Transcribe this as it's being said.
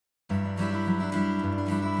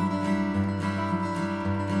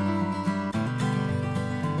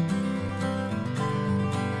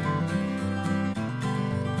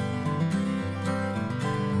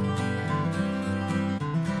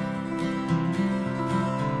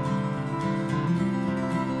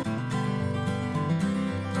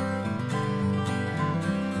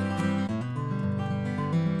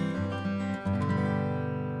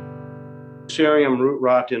Fusarium root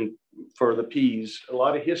rot for the peas, a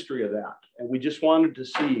lot of history of that. And we just wanted to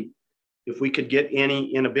see if we could get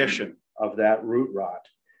any inhibition of that root rot.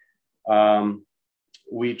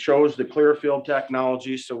 We chose the clear field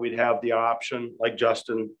technology so we'd have the option, like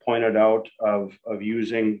Justin pointed out, of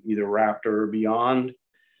using either Raptor or Beyond.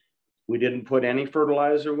 We didn't put any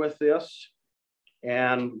fertilizer with this,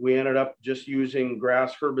 and we ended up just using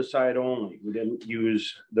grass herbicide only. We didn't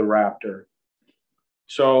use the Raptor.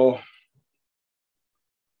 So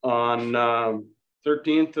on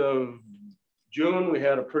 13th of June, we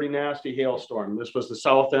had a pretty nasty hailstorm. This was the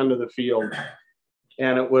south end of the field,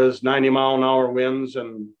 and it was 90-mile-an-hour winds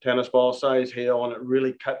and tennis ball size hail, and it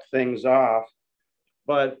really cut things off.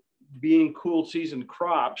 But being cool season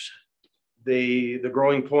crops, the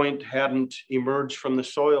growing point hadn't emerged from the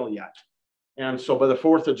soil yet. And so by the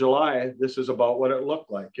 4th of July, this is about what it looked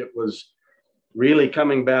like. It was really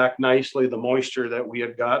coming back nicely. The moisture that we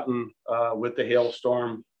had gotten with the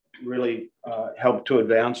hailstorm really helped to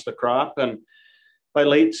advance the crop. And by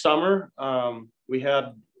late summer, we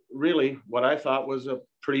had really what I thought was a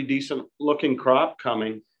pretty decent looking crop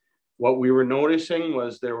coming. What we were noticing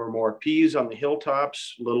was there were more peas on the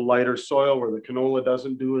hilltops, a little lighter soil where the canola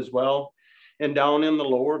doesn't do as well. And down in the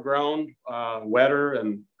lower ground, wetter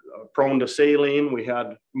and prone to saline, we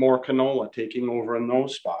had more canola taking over in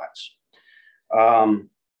those spots.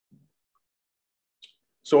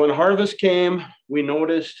 So when harvest came, we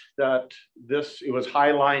noticed that it was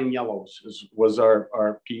highline yellows was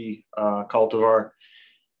our pea cultivar.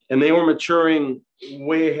 And they were maturing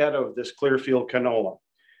way ahead of this Clearfield canola.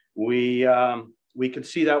 We could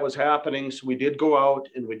see that was happening. So we did go out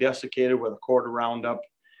and we desiccated with a quarter Roundup.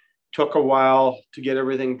 Took a while to get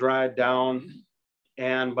everything dried down.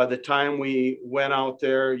 And by the time we went out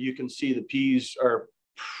there, you can see the peas are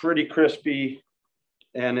pretty crispy.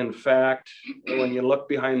 And in fact, when you look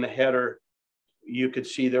behind the header, you could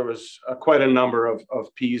see there was quite a number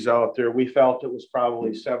of peas out there. We felt it was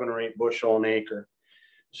probably 7 or 8 bushel an acre.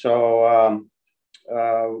 So,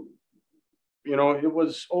 you know, it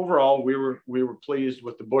was overall, we were pleased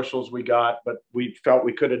with the bushels we got, but we felt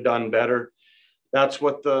we could have done better. That's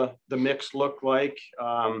what the mix looked like.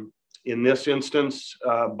 In this instance,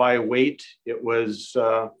 by weight, it was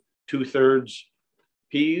 2/3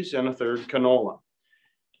 peas and 1/3 canola.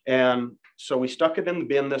 And so we stuck it in the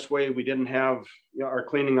bin this way. We didn't have our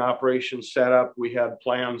cleaning operation set up. We had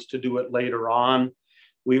plans to do it later on.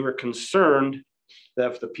 We were concerned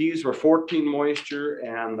that if the peas were 14 moisture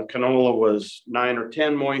and the canola was 9 or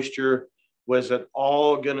 10 moisture, was it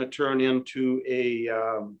all going to turn into a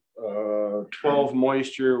 12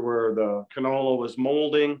 moisture where the canola was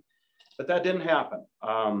molding? But that didn't happen.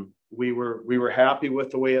 We were happy with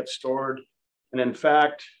the way it's stored. And in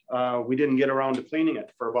fact, we didn't get around to cleaning it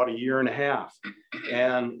for about 1.5 years.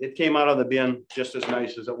 And it came out of the bin just as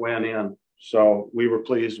nice as it went in. So we were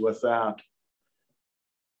pleased with that.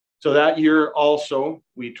 So that year also,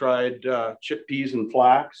 we tried chickpeas and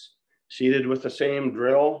flax, seeded with the same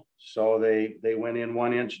drill. So they went in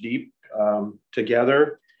 1 inch deep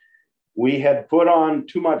together. We had put on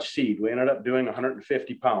too much seed. We ended up doing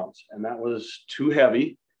 150 pounds, and that was too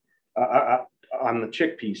heavy on the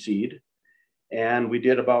chickpea seed. And we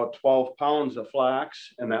did about 12 pounds of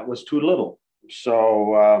flax, and that was too little. So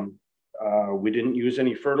we didn't use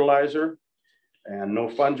any fertilizer and no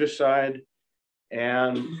fungicide.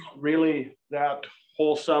 And really that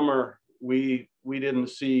whole summer, we didn't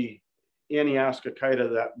see any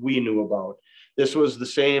ascochyta that we knew about. This was the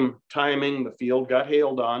same timing. The field got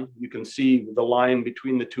hailed on. You can see the line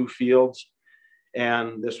between the two fields.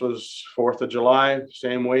 And this was 4th of July,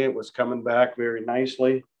 same way. It was coming back very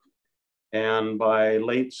nicely. And by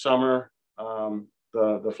late summer,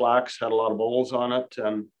 the flax had a lot of bolls on it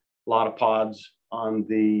and a lot of pods on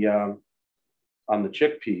the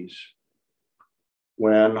chickpeas.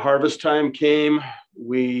 When harvest time came,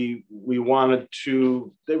 we wanted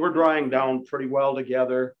to, they were drying down pretty well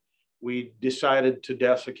together. We decided to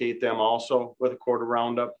desiccate them also with a quarter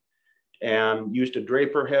Roundup and used a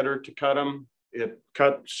draper header to cut them. It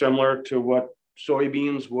cut similar to what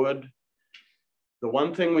soybeans would. The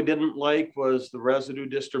one thing we didn't like was the residue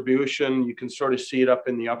distribution. You can sort of see it up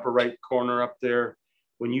in the upper right corner up there.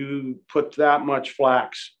 When you put that much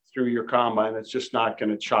flax through your combine, it's just not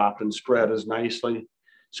going to chop and spread as nicely.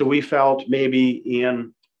 So we felt maybe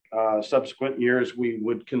in subsequent years, we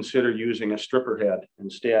would consider using a stripper head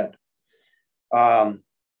instead.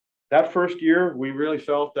 That first year, we really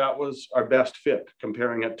felt that was our best fit,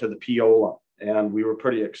 comparing it to the Piola, and we were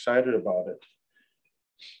pretty excited about it.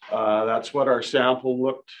 That's what our sample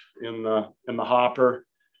looked in the hopper.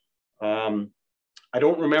 I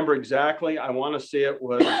don't remember exactly. I want to say it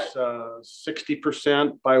was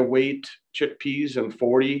 60% by weight chickpeas and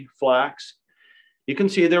 40 flax. You can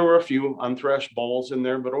see there were a few unthreshed balls in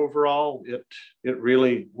there, but overall it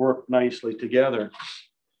really worked nicely together.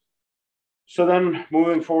 So then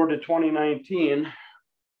moving forward to 2019,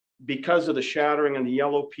 because of the shattering and the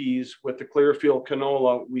yellow peas with the Clearfield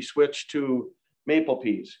canola, we switched to maple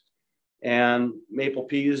peas. And maple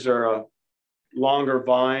peas are a longer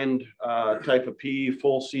vined type of pea,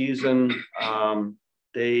 full season.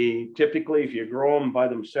 They typically, if you grow them by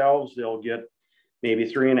themselves, they'll get maybe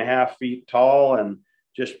 3.5 feet tall, and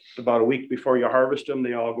just about a week before you harvest them,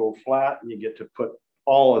 they all go flat, and you get to put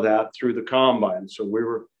all of that through the combine. So we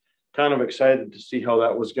were kind of excited to see how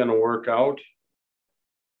that was going to work out.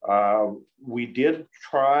 We did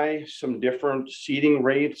try some different seeding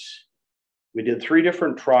rates. We did 3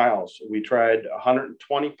 different trials. We tried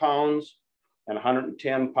 120 pounds and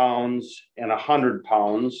 110 pounds and 100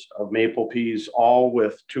 pounds of maple peas, all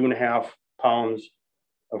with 2.5 pounds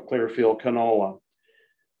of Clearfield canola.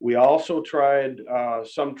 We also tried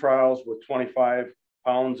some trials with 25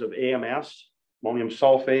 pounds of AMS, ammonium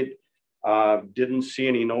sulfate. Didn't see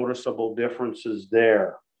any noticeable differences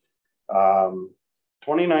there.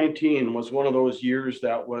 2019 was one of those years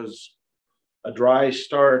that was a dry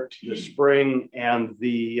start. The spring and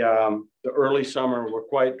the early summer were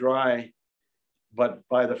quite dry, but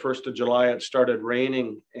by the 1st of July, it started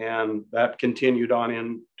raining, and that continued on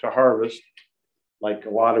into harvest, like a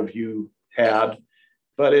lot of you had.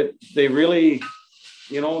 But they really,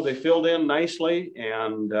 they filled in nicely,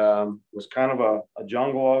 and was kind of a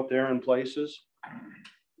jungle out there in places.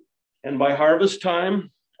 And by harvest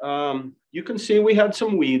time, you can see we had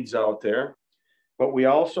some weeds out there, but we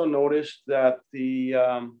also noticed that the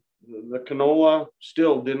canola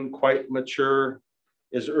still didn't quite mature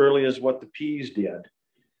as early as what the peas did.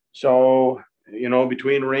 So,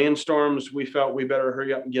 between rainstorms, we felt we better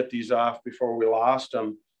hurry up and get these off before we lost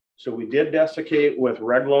them. So we did desiccate with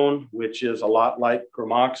Reglone, which is a lot like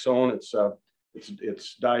Gramoxone.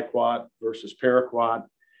 It's diquat versus paraquat,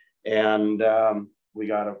 and we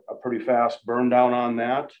got a pretty fast burn down on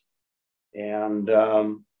that. And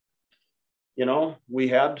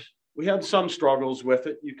we had some struggles with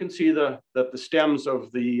it. You can see that the stems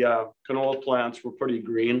of the canola plants were pretty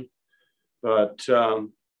green, but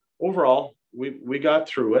overall we got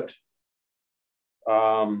through it.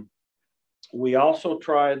 We also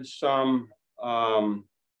tried some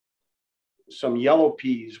yellow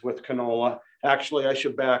peas with canola. Actually, I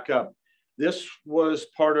should back up. This was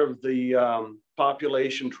part of the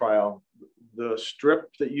population trial. The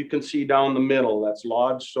strip that you can see down the middle, that's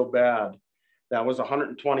lodged so bad, that was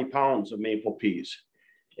 120 pounds of maple peas.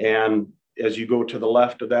 And as you go to the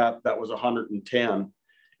left of that, that was 110.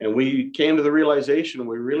 And we came to the realization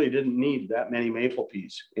we really didn't need that many maple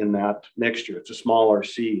peas in that mixture. It's a smaller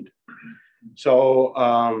seed.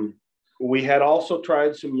 So we had also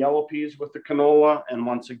tried some yellow peas with the canola. And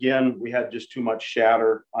once again, we had just too much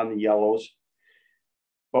shatter on the yellows.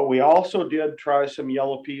 But we also did try some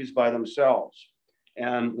yellow peas by themselves.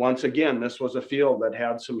 And once again, this was a field that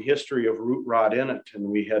had some history of root rot in it. And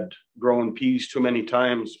we had grown peas too many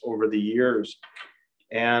times over the years.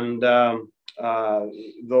 And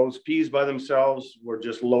those peas by themselves were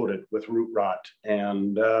just loaded with root rot,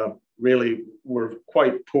 and really were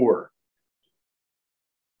quite poor.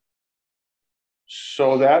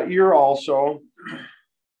 So that year also,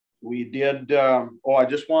 we did, I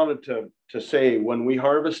just wanted to say, when we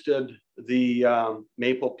harvested the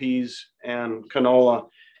maple peas and canola,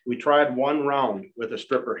 we tried one round with a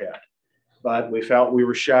stripper head, but we felt we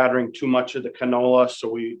were shattering too much of the canola, so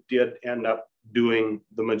we did end up doing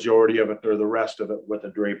the majority of it, or the rest of it, with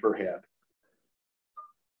a draper head.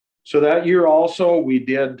 So that year also, we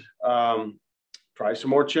did try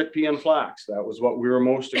some more chickpea and flax. That was what we were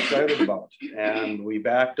most excited about. And we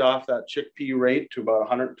backed off that chickpea rate to about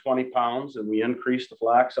 120 pounds, and we increased the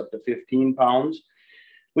flax up to 15 pounds.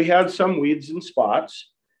 We had some weeds and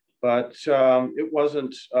spots, but it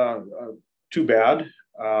wasn't too bad.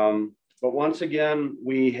 But once again,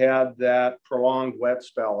 we had that prolonged wet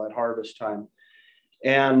spell at harvest time.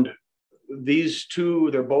 And these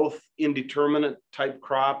two, they're both indeterminate type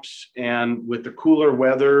crops. And with the cooler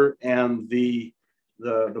weather and the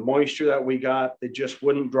moisture that we got, they just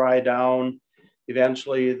wouldn't dry down.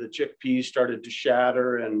 Eventually, the chickpeas started to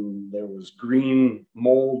shatter, and there was green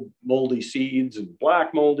moldy seeds and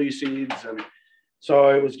black moldy seeds. And so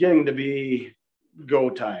it was getting to be go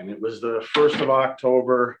time. It was the 1st of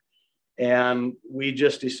October. And we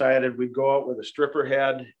just decided we'd go out with a stripper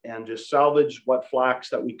head and just salvage what flax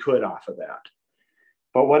that we could off of that.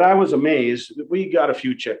 But what I was amazed, we got a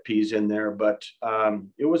few chickpeas in there, but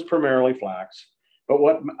it was primarily flax. But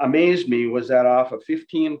what amazed me was that off of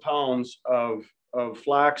 15 pounds of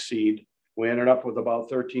flax seed, we ended up with about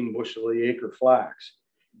 13 bushel a acre flax.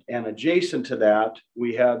 And adjacent to that,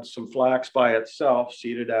 we had some flax by itself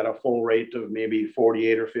seeded at a full rate of maybe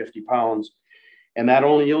 48 or 50 pounds. And that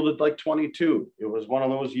only yielded like 22. It was one of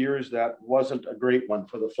those years that wasn't a great one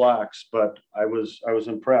for the flax, but I was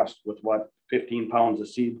impressed with what 15 pounds of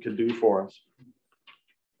seed could do for us.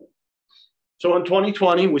 So in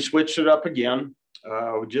 2020, we switched it up again.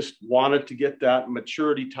 We just wanted to get that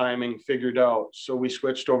maturity timing figured out. So we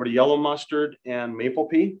switched over to yellow mustard and maple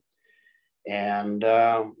pea. And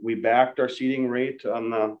we backed our seeding rate on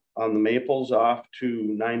the maples off to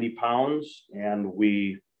 90 pounds. And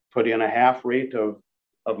we put in a half rate of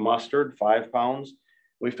mustard, 5 pounds.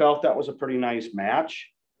 We felt that was a pretty nice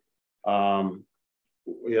match. They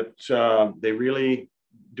really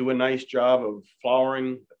do a nice job of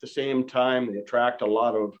flowering at the same time. They attract a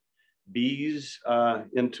lot of bees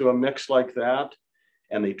into a mix like that,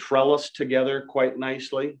 and they trellis together quite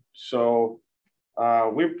nicely. So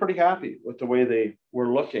we were pretty happy with the way they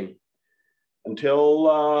were looking until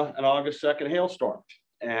an August 2nd hailstorm.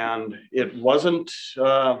 And it wasn't,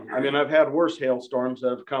 I mean, I've had worse hailstorms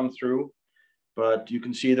that have come through, but you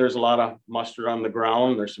can see there's a lot of mustard on the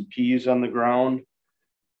ground. There's some peas on the ground.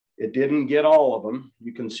 It didn't get all of them.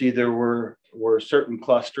 You can see there were certain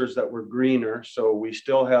clusters that were greener, so we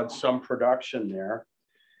still had some production there.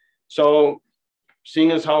 So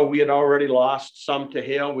seeing as how we had already lost some to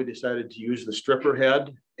hail, we decided to use the stripper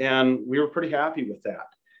head, and we were pretty happy with that.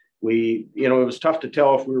 It was tough to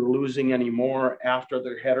tell if we were losing any more after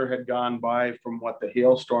the header had gone by from what the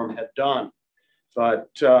hailstorm had done.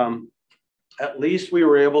 But at least we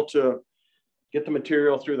were able to get the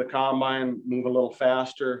material through the combine, move a little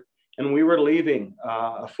faster, and we were leaving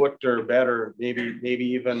a foot or better, maybe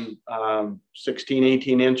even 16,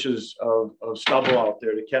 18 inches of stubble out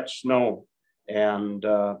there to catch snow and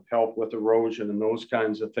help with erosion and those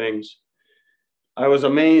kinds of things. I was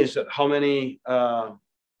amazed at how many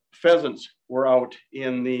pheasants were out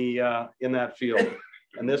in that field.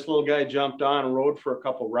 And this little guy jumped on and rode for a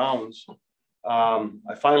couple rounds.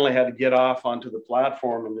 I finally had to get off onto the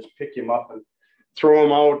platform and just pick him up and throw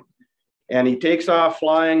him out. And he takes off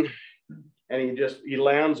flying, and he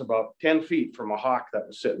lands about 10 feet from a hawk that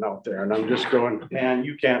was sitting out there. And I'm just going, man,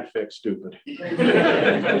 you can't fix stupid.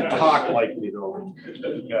 A hawk like me though,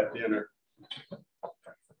 he got dinner.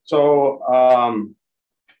 So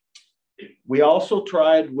we also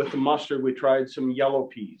tried with the mustard, we tried some yellow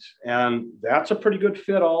peas, and that's a pretty good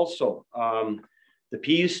fit also. The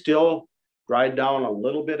peas still dried down a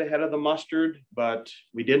little bit ahead of the mustard, but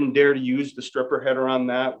we didn't dare to use the stripper header on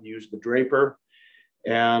that. We used the draper.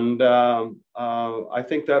 And I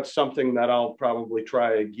think that's something that I'll probably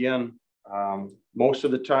try again. Most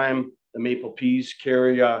of the time, the maple peas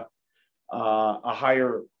carry a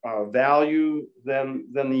higher value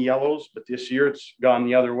than the yellows, but this year it's gone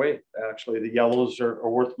the other way. Actually, the yellows are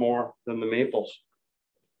worth more than the maples.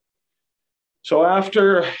 So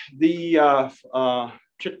after the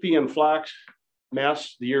chickpea and flax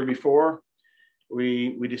mess the year before,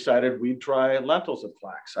 we decided we'd try lentils and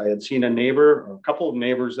flax. I had seen a couple of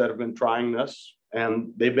neighbors that have been trying this,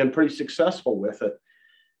 and they've been pretty successful with it.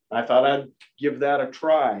 I thought I'd give that a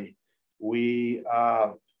try. We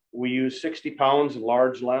used 60 pounds of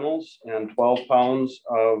large lentils and 12 pounds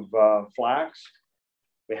of flax.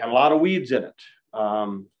 We had a lot of weeds in it,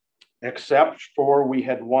 except for we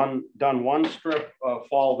had done one strip of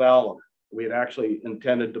fall vallum. We had actually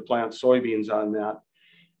intended to plant soybeans on that,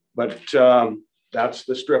 but that's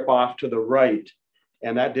the strip off to the right.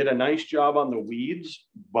 And that did a nice job on the weeds,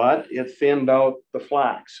 but it thinned out the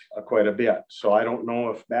flax quite a bit. So I don't know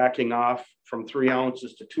if backing off from 3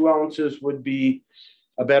 ounces to 2 ounces would be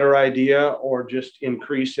a better idea, or just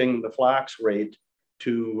increasing the flax rate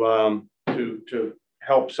to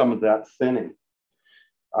help some of that thinning.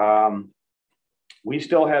 We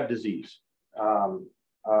still had disease.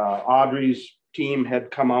 Audrey's team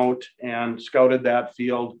had come out and scouted that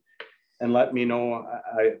field and let me know.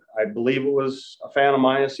 I believe it was a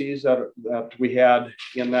Phantomyces that we had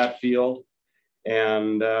in that field,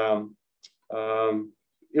 and it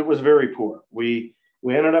was very poor.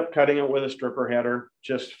 We ended up cutting it with a stripper header.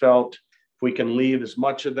 Just felt if we can leave as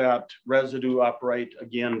much of that residue upright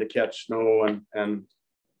again to catch snow and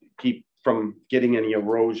keep from getting any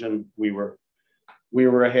erosion, we were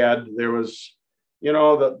ahead. There was,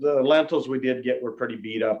 the lentils we did get were pretty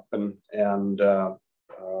beat up, and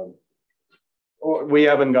we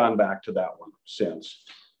haven't gone back to that one since.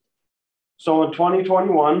 So in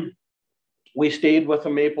 2021, we stayed with the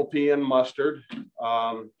maple pea and mustard.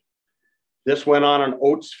 This went on an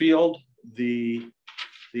oats field. The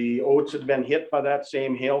oats had been hit by that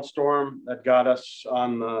same hailstorm that got us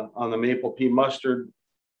on the maple pea mustard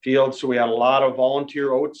field. So we had a lot of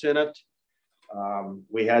volunteer oats in it.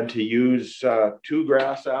 We had to use 2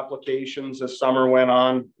 grass applications as summer went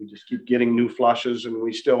on. We just keep getting new flushes, and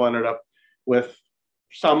we still ended up with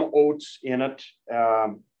some oats in it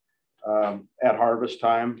at harvest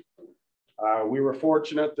time. We were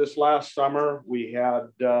fortunate this last summer. We had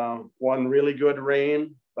one really good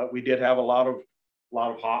rain, but we did have a lot of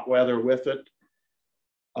hot weather with it.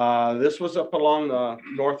 This was up along the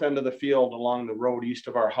north end of the field, along the road east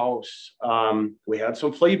of our house. We had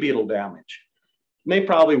some flea beetle damage. And they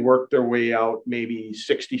probably worked their way out maybe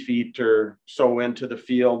 60 feet or so into the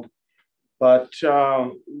field. But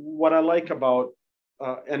what I like about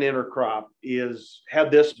an intercrop is,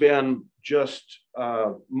 had this been just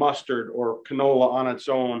mustard or canola on its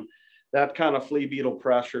own, that kind of flea beetle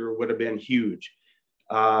pressure would have been huge.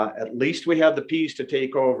 At least we had the peas to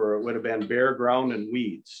take over. It would have been bare ground and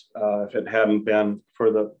weeds if it hadn't been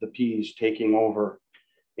for the peas taking over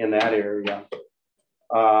in that area.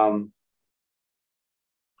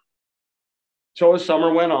 So as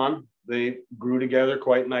summer went on, they grew together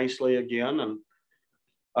quite nicely again. And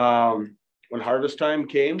when harvest time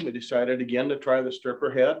came, we decided again to try the stripper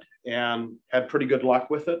head and had pretty good luck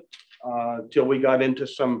with it until we got into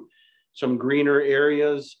some greener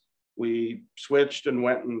areas. We switched and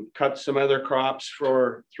went and cut some other crops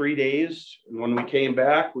for 3 days. And when we came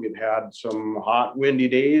back, we had some hot, windy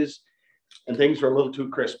days and things were a little too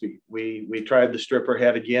crispy. We tried the stripper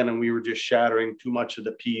head again, and we were just shattering too much of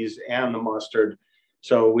the peas and the mustard.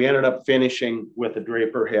 So we ended up finishing with a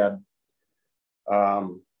draper head.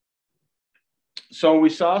 So we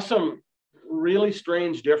saw some really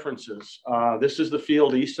strange differences. This is the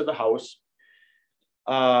field east of the house.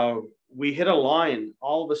 We hit a line.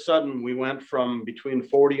 All of a sudden, we went from between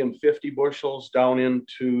 40 and 50 bushels down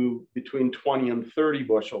into between 20 and 30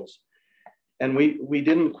 bushels. And we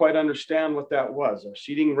didn't quite understand what that was. Our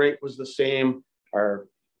seeding rate was the same. Our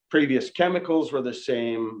previous chemicals were the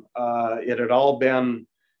same. It had all been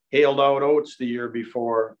hailed out oats the year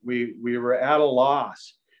before. We were at a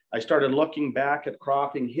loss. I started looking back at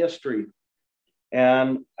cropping history,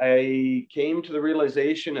 and I came to the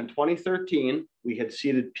realization in 2013, we had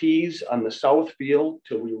seeded peas on the south field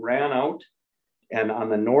till we ran out. And on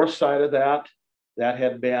the north side of that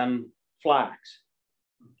had been flax.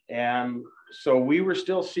 And so we were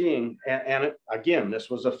still seeing, and again, this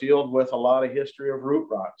was a field with a lot of history of root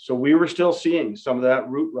rot. So we were still seeing some of that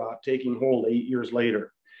root rot taking hold 8 years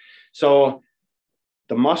later. So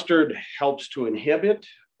the mustard helps to inhibit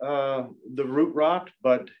the root rot,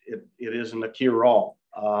 but it isn't a cure-all.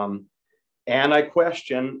 And I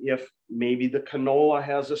question if maybe the canola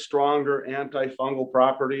has a stronger antifungal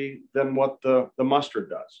property than what the mustard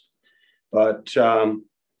does. But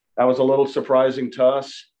that was a little surprising to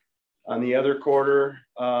us. On the other quarter,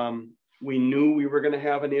 we knew we were going to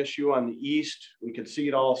have an issue on the east. We could see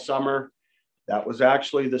it all summer. That was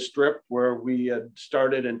actually the strip where we had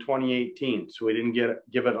started in 2018. So we didn't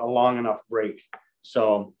give it a long enough break.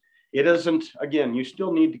 So it isn't, again, you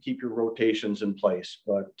still need to keep your rotations in place,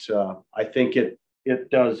 but I think it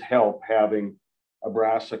does help having a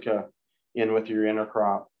brassica in with your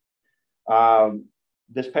intercrop.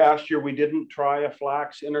 This past year, we didn't try a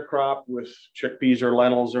flax intercrop with chickpeas or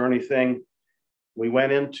lentils or anything. We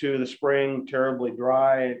went into the spring terribly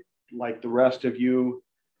dry, like the rest of you.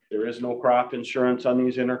 There is no crop insurance on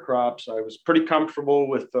these intercrops. I was pretty comfortable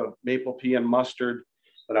with the maple pea and mustard,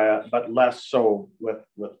 but less so with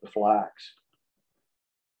the flax.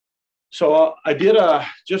 So I did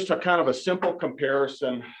just a kind of a simple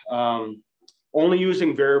comparison, only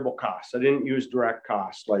using variable costs. I didn't use direct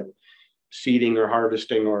costs like seeding or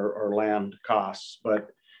harvesting or land costs,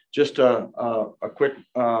 but just a quick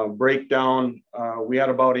breakdown. We had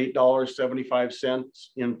about $8.75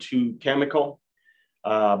 into chemical,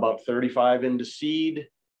 about 35 into seed.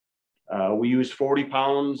 We used 40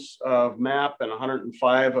 pounds of MAP and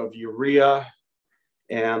 105 of urea,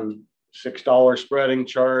 and $6 spreading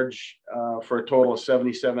charge for a total of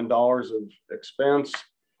 $77 of expense.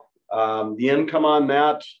 The income on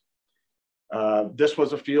that, this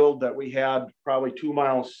was a field that we had probably 2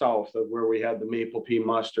 miles south of where we had the maple pea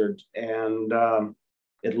mustard, and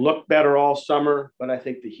it looked better all summer, but I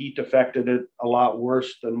think the heat affected it a lot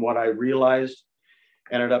worse than what I realized.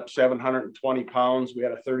 Ended up 720 pounds. We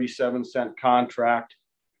had a 37-cent contract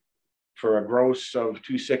for a gross of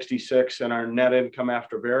 266, and our net income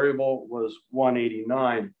after variable was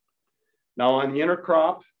 189. Now on the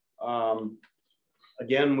intercrop,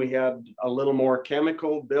 Again, we had a little more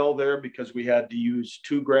chemical bill there because we had to use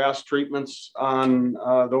 2 grass treatments on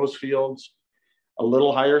those fields, a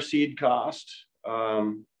little higher seed cost.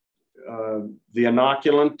 The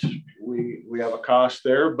inoculant, we have a cost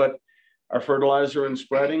there, but our fertilizer and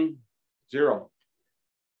spreading, $0.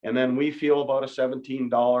 And then we feel about a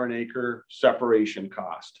 $17 an acre separation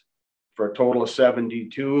cost for a total of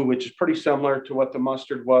 72, which is pretty similar to what the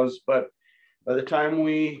mustard was. But by the time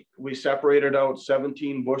we separated out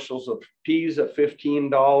 17 bushels of peas at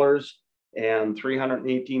 $15 and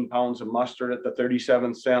 318 pounds of mustard at the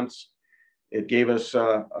 37 cents, it gave us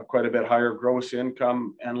a quite a bit higher gross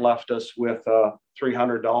income and left us with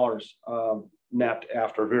 $300 net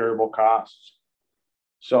after variable costs.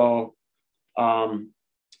 So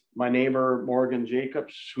my neighbor, Morgan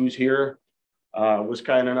Jacobs, who's here, was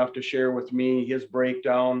kind enough to share with me his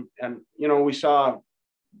breakdown. And, you know, we saw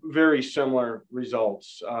very similar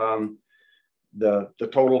results. The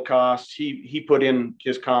total costs, he put in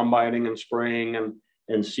his combining and spraying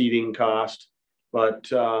and seeding cost, but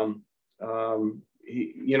you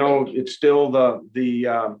know, it's still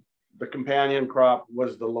the companion crop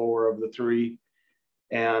was the lower of the 3,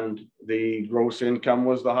 and the gross income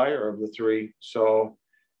was the higher of the 3. So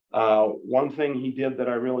one thing he did that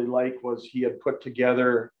I really like was he had put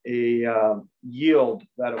together a yield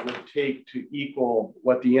that it would take to equal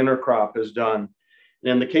what the intercrop has done.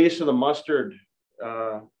 And in the case of the mustard,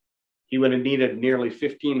 he would have needed nearly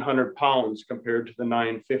 1,500 pounds compared to the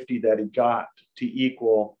 950 that he got to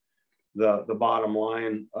equal the bottom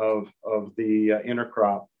line of the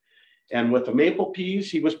intercrop. And with the maple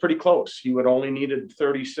peas, he was pretty close. He would only needed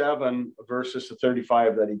 37 versus the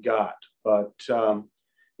 35 that he got. But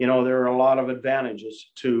you know, there are a lot of advantages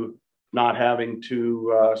to not having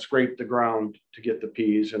to scrape the ground to get the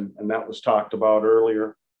peas, and that was talked about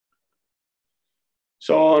earlier.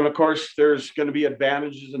 So, and of course, there's going to be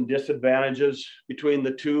advantages and disadvantages between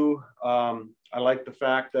the two. I like the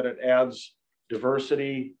fact that it adds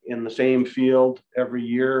diversity in the same field every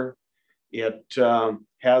year. It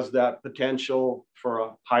has that potential for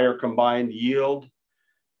a higher combined yield.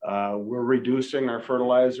 We're reducing our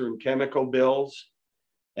fertilizer and chemical bills.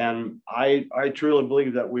 And I truly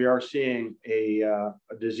believe that we are seeing a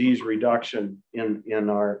disease reduction in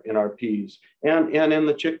our peas and in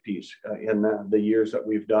the chickpeas in the years that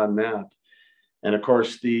we've done that. And of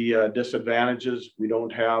course, the disadvantages, we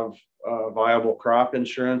don't have viable crop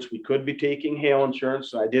insurance. We could be taking hail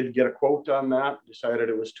insurance. I did get a quote on that, decided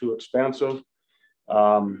it was too expensive.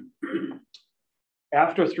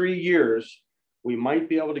 After 3 years, we might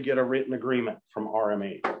be able to get a written agreement from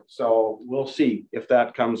RMA. So we'll see if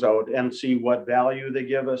that comes out and see what value they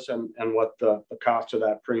give us and what the cost of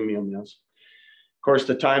that premium is. Of course,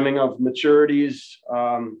 the timing of maturities,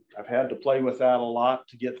 I've had to play with that a lot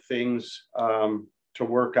to get things to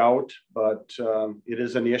work out, but it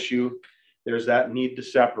is an issue. There's that need to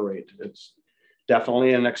separate. It's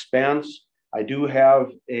definitely an expense. I do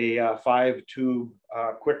have a 5-tube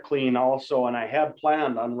quick clean also, and I had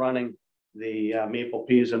planned on running the maple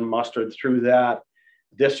peas and mustard through that.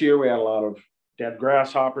 This year we had a lot of dead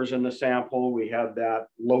grasshoppers in the sample. We had that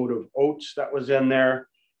load of oats that was in there.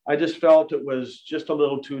 I just felt it was just a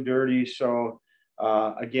little too dirty. So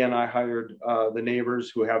again, I hired the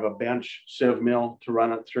neighbors who have a bench sieve mill to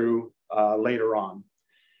run it through later on.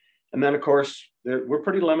 And then of course, we're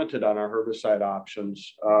pretty limited on our herbicide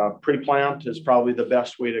options. Pre-plant is probably the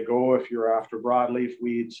best way to go if you're after broadleaf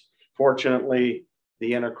weeds. Fortunately,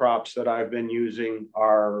 the intercrops that I've been using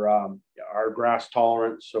are grass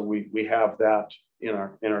tolerant, so we have that in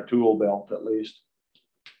our tool belt at least.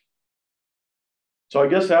 So I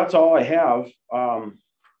guess that's all I have.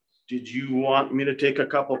 Did you want me to take a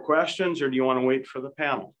couple questions, or do you want to wait for the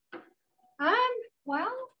panel?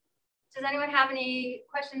 Well, does anyone have any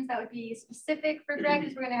questions that would be specific for Greg?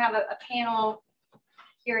 Because we're going to have a panel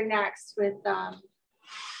here next with. Yeah,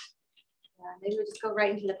 maybe we'll just go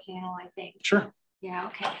right into the panel. I think. Sure. Yeah,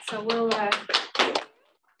 okay, so we'll...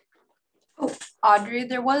 Oh, Audrey,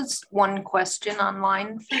 there was one question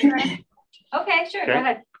online for you. Okay, sure, okay. Go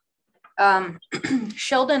ahead.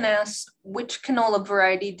 Sheldon asked, which canola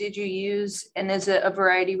variety did you use, and is it a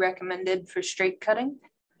variety recommended for straight cutting?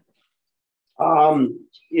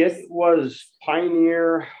 It was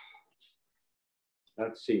Pioneer,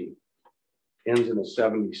 let's see, ends in a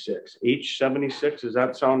 76, H76, does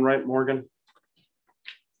that sound right, Morgan?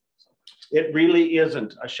 It really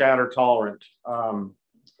isn't a shatter tolerant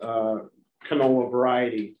canola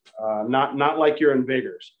variety, not like your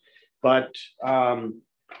Invigors. But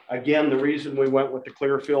again, the reason we went with the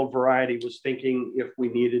Clearfield variety was thinking if we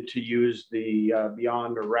needed to use the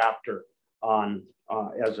Beyond or Raptor on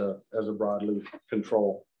as a broadleaf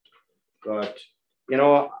control. But, you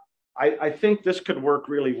know, I think this could work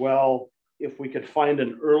really well if we could find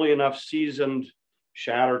an early enough seasoned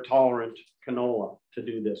shatter tolerant canola to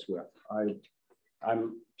do this with.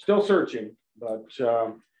 I'm still searching, but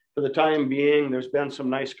for the time being, there's been some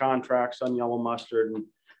nice contracts on yellow mustard, and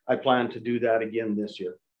I plan to do that again this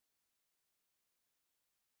year.